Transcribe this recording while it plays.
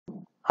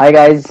Hi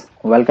guys,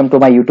 welcome to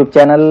my YouTube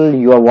channel.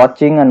 You are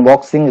watching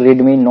unboxing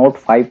Redmi Note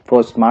 5 Pro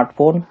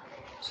smartphone.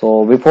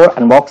 So before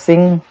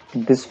unboxing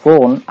this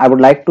phone, I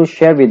would like to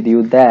share with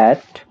you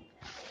that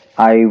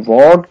I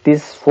bought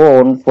this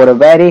phone for a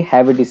very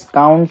heavy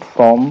discount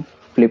from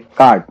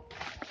Flipkart.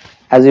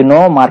 As you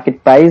know,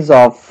 market price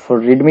of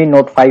Redmi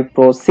Note 5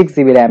 Pro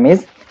 6GB RAM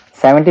is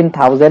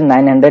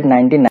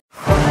 17,999.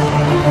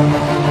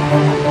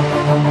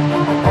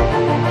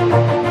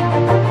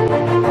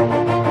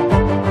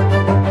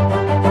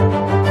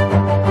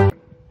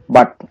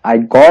 But I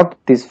got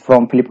this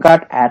from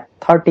Flipkart at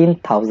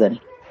 13,000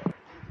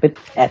 with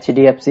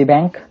HDFC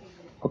Bank.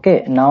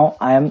 Okay, now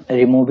I am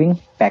removing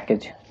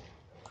package.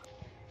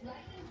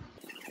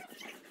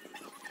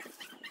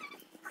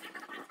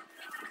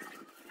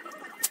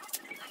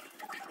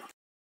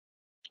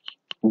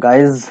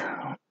 Guys,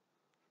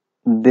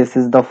 this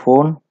is the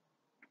phone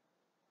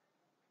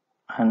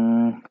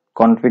and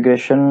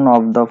configuration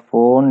of the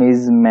phone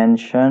is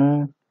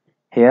mentioned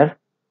here,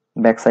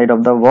 backside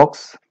of the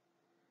box.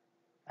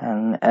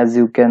 And as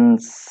you can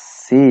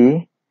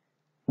see,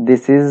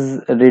 this is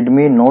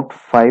Redmi Note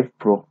 5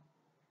 Pro,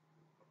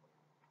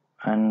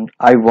 and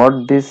I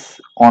bought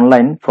this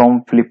online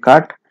from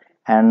Flipkart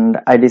and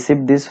I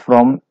received this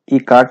from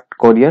e-cart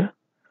courier,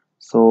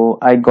 so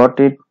I got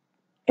it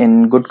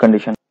in good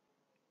condition.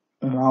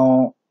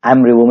 Now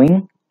I'm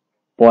removing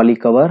poly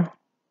cover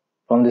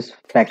from this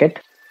packet.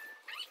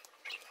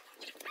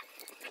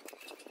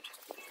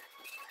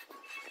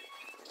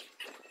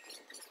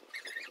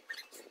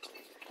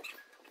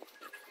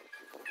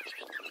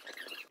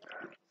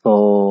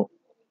 So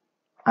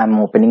I'm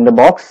opening the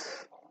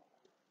box.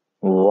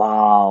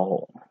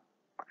 Wow,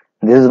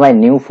 this is my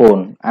new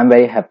phone. I'm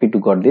very happy to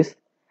got this.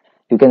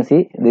 You can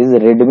see this is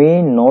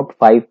Redmi Note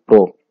 5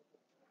 Pro.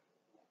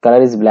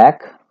 Color is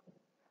black.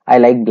 I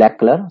like black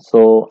color,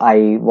 so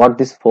I bought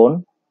this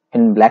phone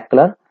in black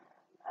color,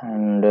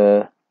 and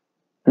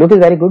look is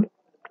very good.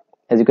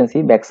 As you can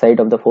see, back side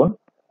of the phone,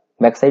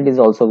 back side is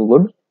also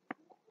good,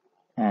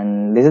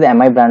 and this is the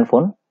MI brand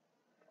phone,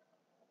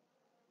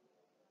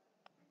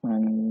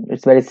 and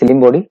it's very slim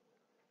body,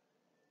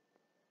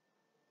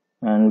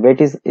 and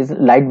weight is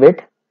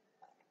lightweight.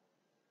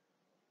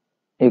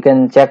 You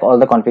can check all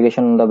the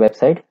configuration on the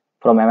website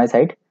from MI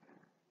side,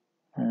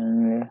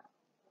 and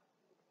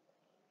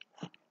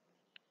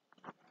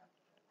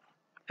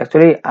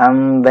actually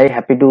I'm very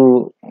happy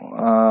to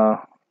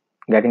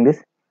getting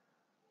this.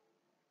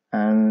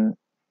 And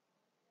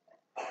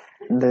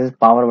this is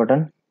power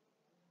button,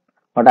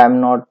 but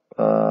I'm not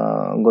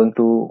going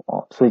to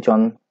switch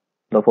on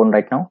the phone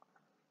right now.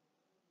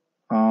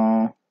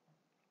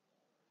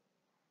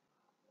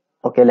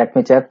 Okay, let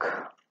me check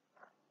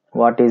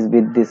what is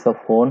with this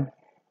phone.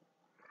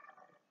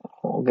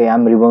 Okay,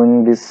 I'm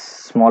removing this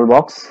small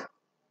box.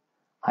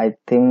 I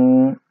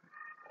think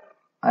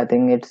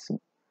it's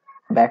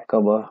back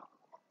cover.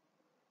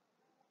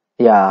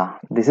 Yeah,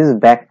 this is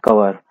back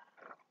cover.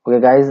 Okay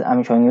guys,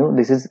 I'm showing you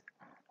this is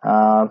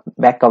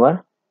back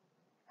cover,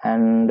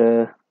 and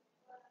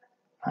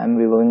I'm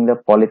removing the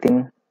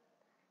polythene.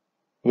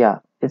 Yeah,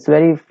 it's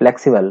very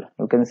flexible,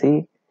 you can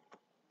see.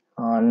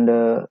 And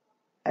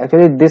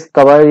actually this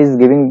cover is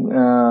giving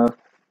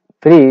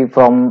free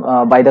from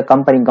by the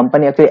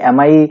company. Actually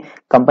MI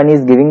company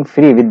is giving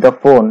free with the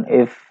phone.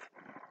 If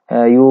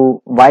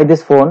you buy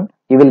this phone,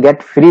 you will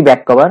get free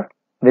back cover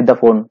with the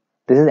phone.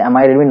 This is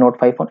MI Redmi Note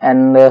 5 phone,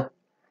 and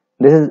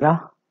this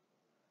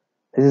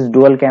is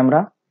dual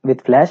camera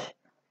with flash.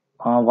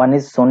 One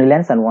is Sony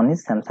lens and one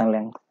is Samsung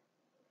lens.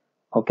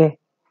 Okay,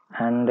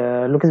 and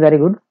look is very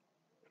good.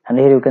 And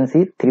here you can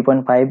see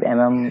 3.5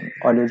 mm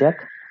audio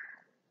jack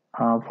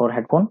for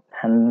headphone,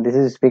 and this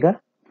is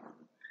speaker.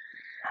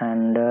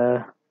 And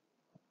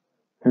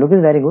look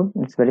is very good.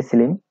 It's very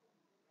slim.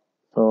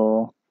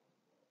 So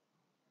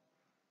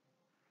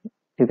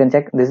you can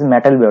check. This is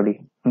metal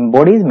body.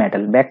 Body is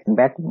metal. Back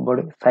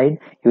body side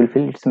you will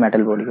feel it's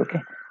metal body. Okay.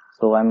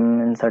 So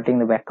I'm inserting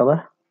the back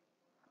cover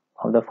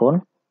of the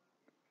phone,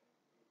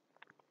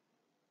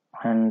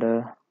 and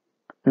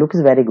look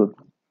is very good.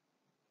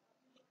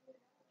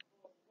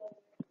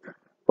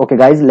 Okay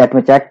guys, let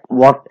me check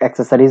what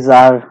accessories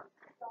are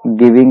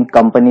giving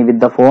company with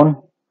the phone.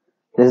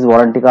 This is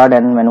warranty card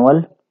and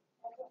manual,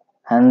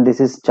 and this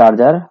is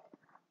charger.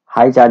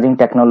 High charging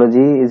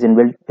technology is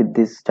inbuilt with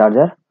this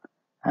charger,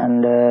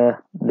 and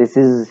this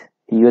is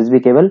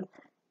USB cable.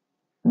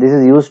 This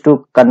is used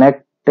to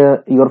connect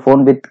your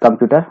phone with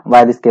computer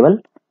via this cable.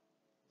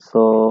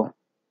 So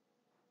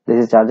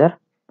this is charger,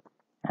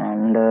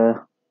 and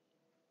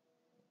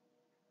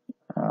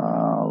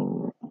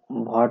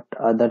what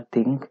other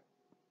thing,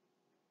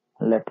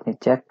 let me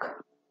check.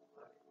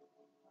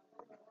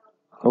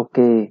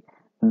 Okay,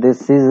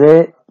 this is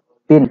a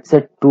pin, it's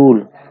a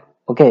tool.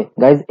 Okay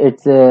guys,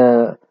 it's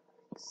a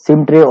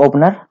SIM tray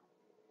opener.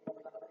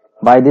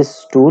 By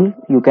this tool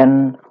you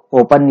can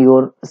open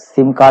your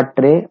SIM card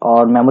tray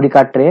or memory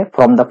card tray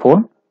from the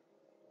phone.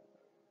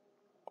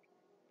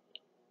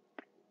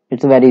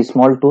 It's a very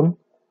small tool.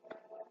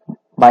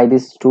 By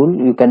this tool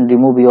you can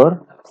remove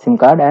your SIM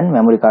card and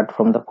memory card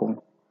from the phone.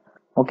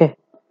 Okay,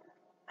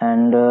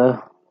 and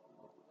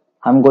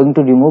I'm going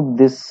to remove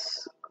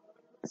this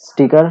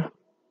sticker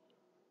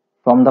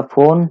from the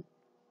phone.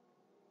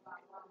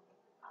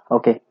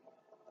 Okay,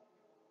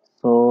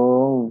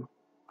 so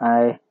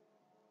I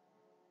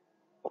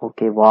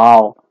okay,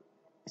 wow,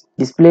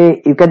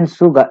 display, you can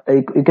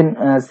you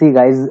can see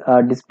guys,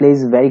 display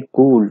is very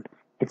cool.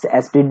 It's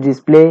SD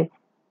display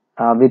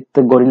with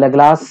the Gorilla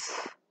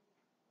Glass,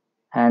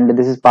 and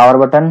this is power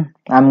button.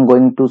 I'm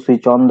going to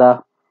switch on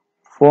the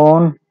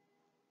phone.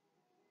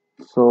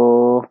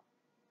 So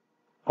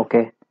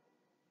okay,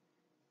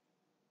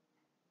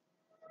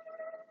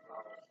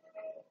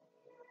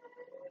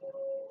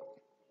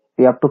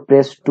 we have to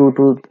press 2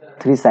 to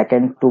 3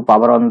 seconds to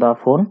power on the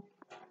phone.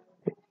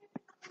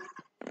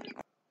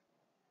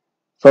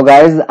 So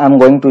guys, I'm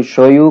going to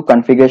show you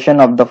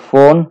configuration of the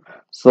phone.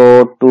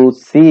 So to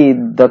see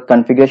the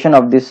configuration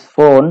of this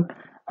phone,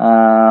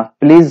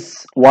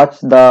 please watch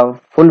the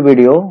full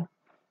video.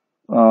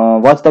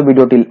 Watch the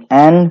video till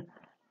end.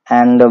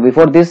 And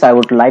before this, I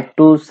would like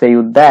to say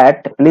you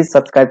that please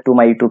subscribe to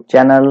my YouTube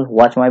channel,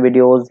 watch my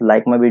videos,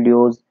 like my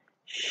videos,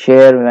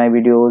 share my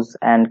videos,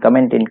 and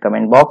comment in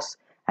comment box.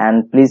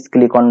 And please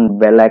click on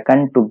bell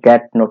icon to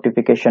get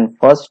notification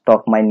first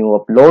of my new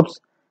uploads.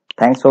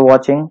 Thanks for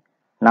watching.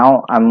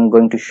 Now I'm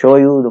going to show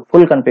you the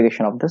full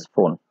configuration of this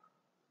phone.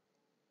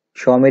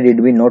 Xiaomi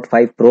Redmi Note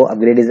 5 Pro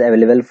upgrade is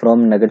available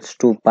from Nuggets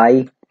to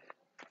Pi.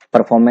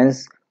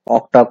 Performance: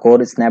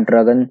 octa-core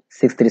Snapdragon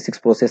 636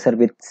 processor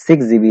with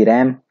 6 GB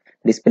RAM.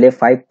 Display: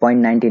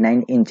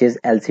 5.99 inches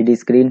LCD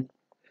screen.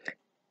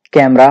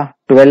 Camera: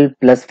 12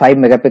 plus 5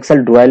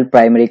 megapixel dual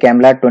primary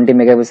camera, 20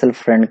 megapixel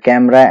front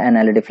camera and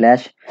LED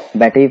flash.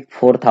 Battery: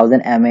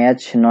 4000 mAh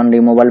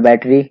non-removable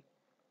battery.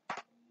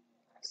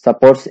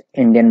 Supports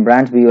Indian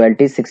brands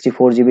VoLT,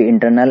 64 GB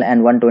internal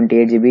and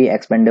 128 GB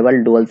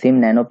expandable, dual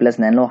SIM, nano plus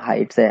nano.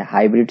 It's a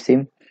hybrid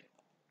SIM.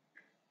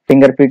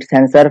 Fingerprint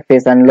sensor,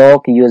 face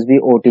unlock, USB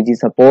OTG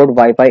support,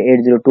 Wi-Fi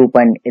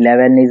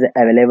 802.11 is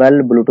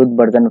available, Bluetooth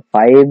version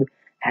 5,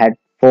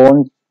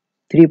 headphones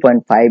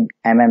 3.5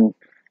 mm,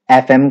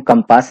 FM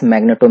compass,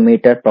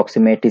 magnetometer,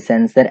 proximity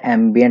sensor,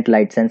 ambient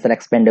light sensor,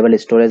 expandable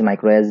storage,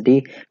 micro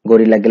SD,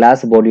 Gorilla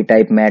Glass, body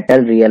type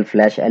metal, real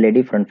flash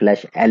LED, front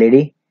flash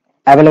LED.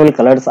 Available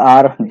colors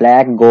are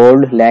black,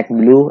 gold, light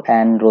blue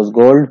and rose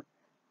gold.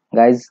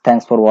 Guys,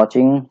 thanks for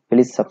watching.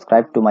 Please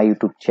subscribe to my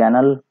YouTube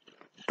channel.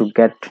 To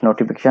get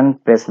notification,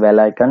 press bell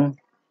icon.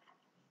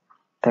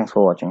 Thanks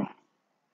for watching.